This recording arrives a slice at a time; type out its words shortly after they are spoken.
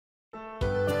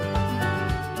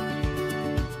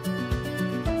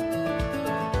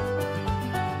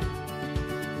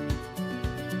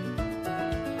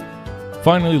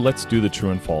Finally, let's do the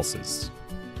true and falses.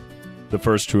 The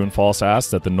first true and false asks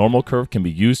that the normal curve can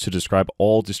be used to describe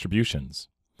all distributions.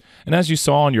 And as you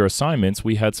saw on your assignments,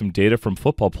 we had some data from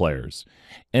football players,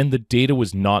 and the data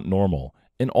was not normal,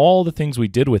 and all the things we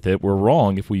did with it were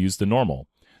wrong if we used the normal.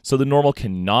 So the normal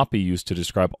cannot be used to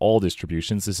describe all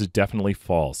distributions. This is definitely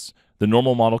false. The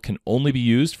normal model can only be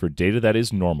used for data that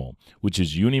is normal, which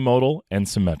is unimodal and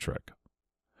symmetric.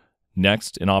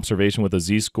 Next, an observation with a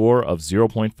z-score of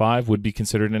 0.5 would be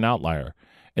considered an outlier,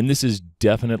 and this is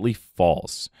definitely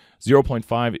false.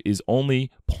 0.5 is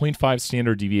only 0.5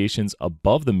 standard deviations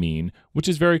above the mean, which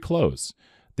is very close.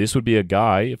 This would be a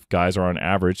guy, if guys are on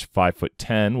average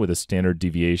 5'10" with a standard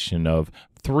deviation of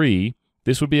 3,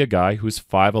 this would be a guy who's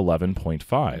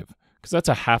 5'11.5, because that's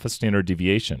a half a standard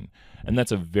deviation, and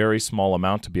that's a very small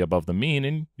amount to be above the mean,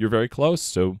 and you're very close,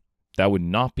 so that would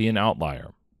not be an outlier.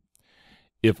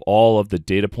 If all of the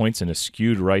data points in a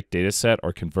skewed right data set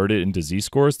are converted into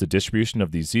z-scores, the distribution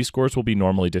of these z-scores will be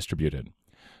normally distributed.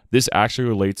 This actually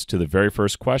relates to the very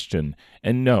first question,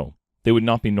 and no, they would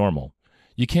not be normal.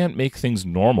 You can't make things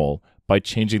normal by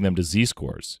changing them to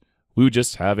z-scores. We would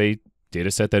just have a data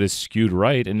set that is skewed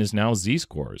right and is now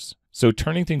z-scores. So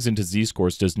turning things into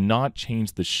z-scores does not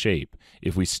change the shape.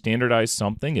 If we standardize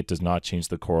something, it does not change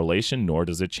the correlation, nor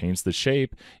does it change the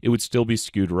shape. It would still be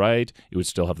skewed right. It would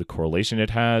still have the correlation it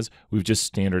has. We've just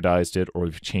standardized it, or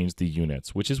we've changed the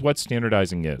units, which is what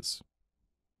standardizing is.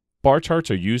 Bar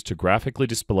charts are used to graphically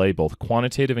display both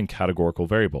quantitative and categorical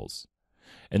variables.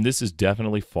 And this is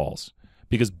definitely false,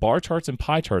 because bar charts and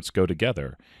pie charts go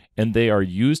together, and they are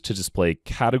used to display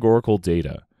categorical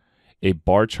data. A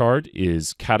bar chart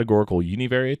is categorical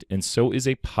univariate, and so is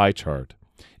a pie chart.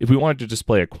 If we wanted to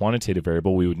display a quantitative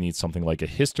variable, we would need something like a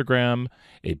histogram,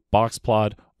 a box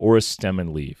plot, or a stem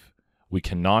and leaf. We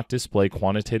cannot display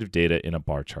quantitative data in a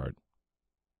bar chart.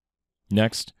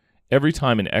 Next, every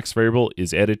time an x variable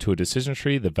is added to a decision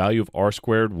tree, the value of r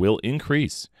squared will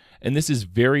increase. And this is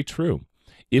very true.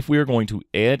 If we are going to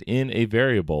add in a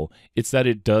variable, it's that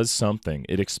it does something.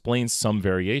 It explains some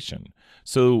variation.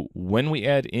 So when we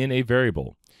add in a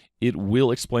variable, it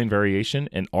will explain variation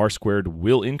and r squared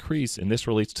will increase. And this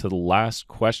relates to the last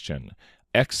question.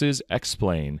 X's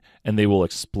explain, and they will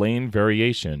explain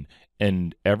variation,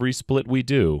 and every split we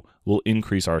do will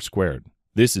increase r squared.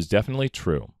 This is definitely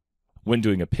true. When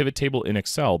doing a pivot table in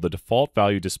Excel, the default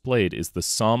value displayed is the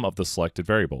sum of the selected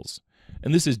variables.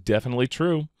 And this is definitely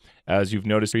true. As you've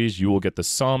noticed, you will get the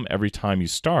sum every time you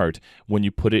start when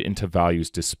you put it into values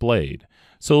displayed.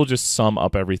 So it'll just sum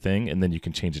up everything, and then you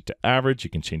can change it to average, you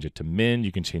can change it to min,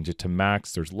 you can change it to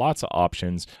max. There's lots of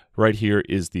options. Right here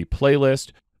is the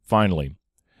playlist. Finally,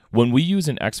 when we use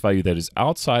an x value that is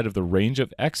outside of the range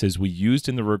of x's we used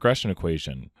in the regression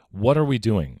equation, what are we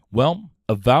doing? Well,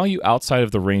 a value outside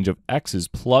of the range of x's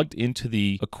plugged into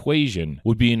the equation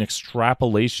would be an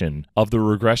extrapolation of the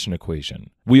regression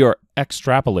equation. We are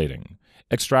extrapolating.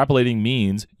 Extrapolating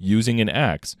means using an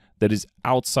x that is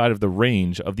outside of the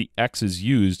range of the x's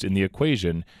used in the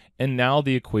equation, and now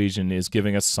the equation is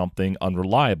giving us something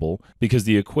unreliable because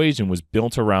the equation was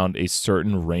built around a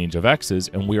certain range of x's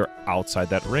and we are outside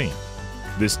that range.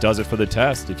 This does it for the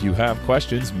test. If you have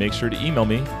questions, make sure to email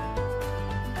me.